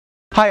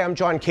Hi, I'm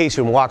John Casey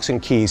from Locks and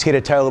Keys, here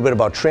to tell you a little bit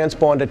about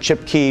transponder,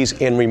 chip keys,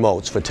 and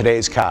remotes for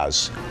today's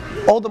cars.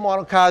 Older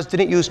model cars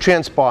didn't use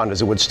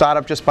transponders. It would start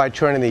up just by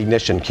turning the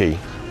ignition key.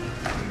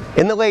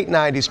 In the late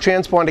 90s,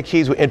 transponder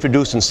keys were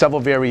introduced and several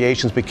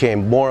variations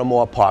became more and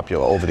more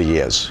popular over the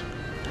years.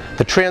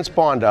 The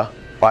transponder,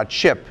 or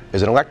chip,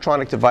 is an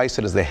electronic device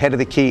that is the head of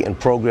the key and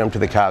programmed to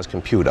the car's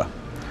computer.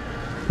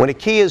 When a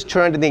key is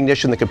turned in the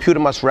ignition, the computer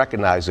must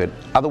recognize it,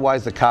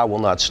 otherwise the car will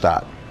not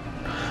start.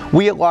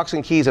 We at Locks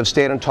and Keys have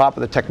stayed on top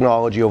of the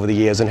technology over the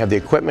years and have the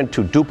equipment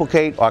to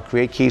duplicate or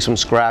create keys from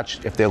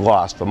scratch if they're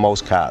lost for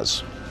most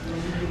cars.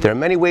 There are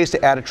many ways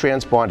to add a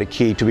transponder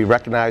key to be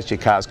recognized to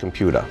your car's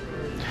computer.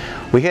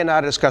 We're here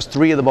now to discuss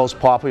three of the most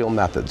popular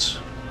methods.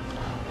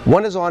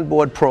 One is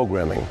onboard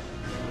programming.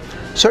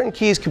 Certain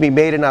keys can be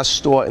made in our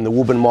store in the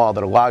Woburn Mall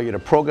that allow you to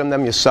program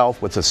them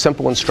yourself with the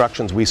simple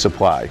instructions we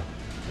supply.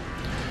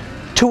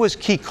 Two is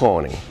key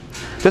cloning.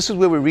 This is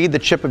where we read the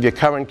chip of your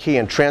current key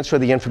and transfer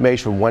the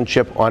information from one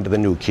chip onto the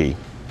new key.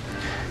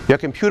 Your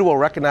computer will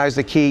recognize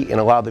the key and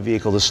allow the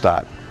vehicle to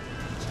start.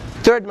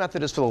 Third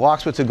method is for the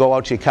locksmith to go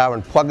out to your car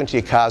and plug into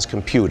your car's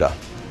computer.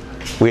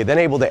 We are then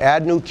able to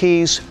add new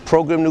keys,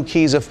 program new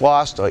keys if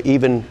lost, or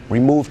even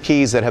remove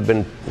keys that have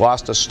been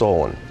lost or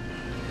stolen.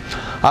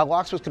 Our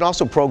locksmith can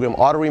also program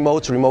auto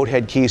remotes or remote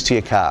head keys to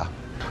your car.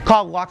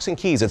 Call Locks and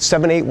Keys at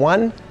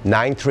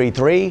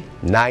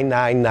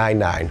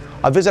 781-933-9999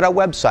 or visit our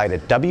website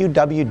at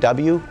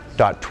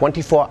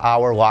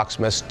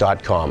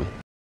www.24hourlocksmiths.com.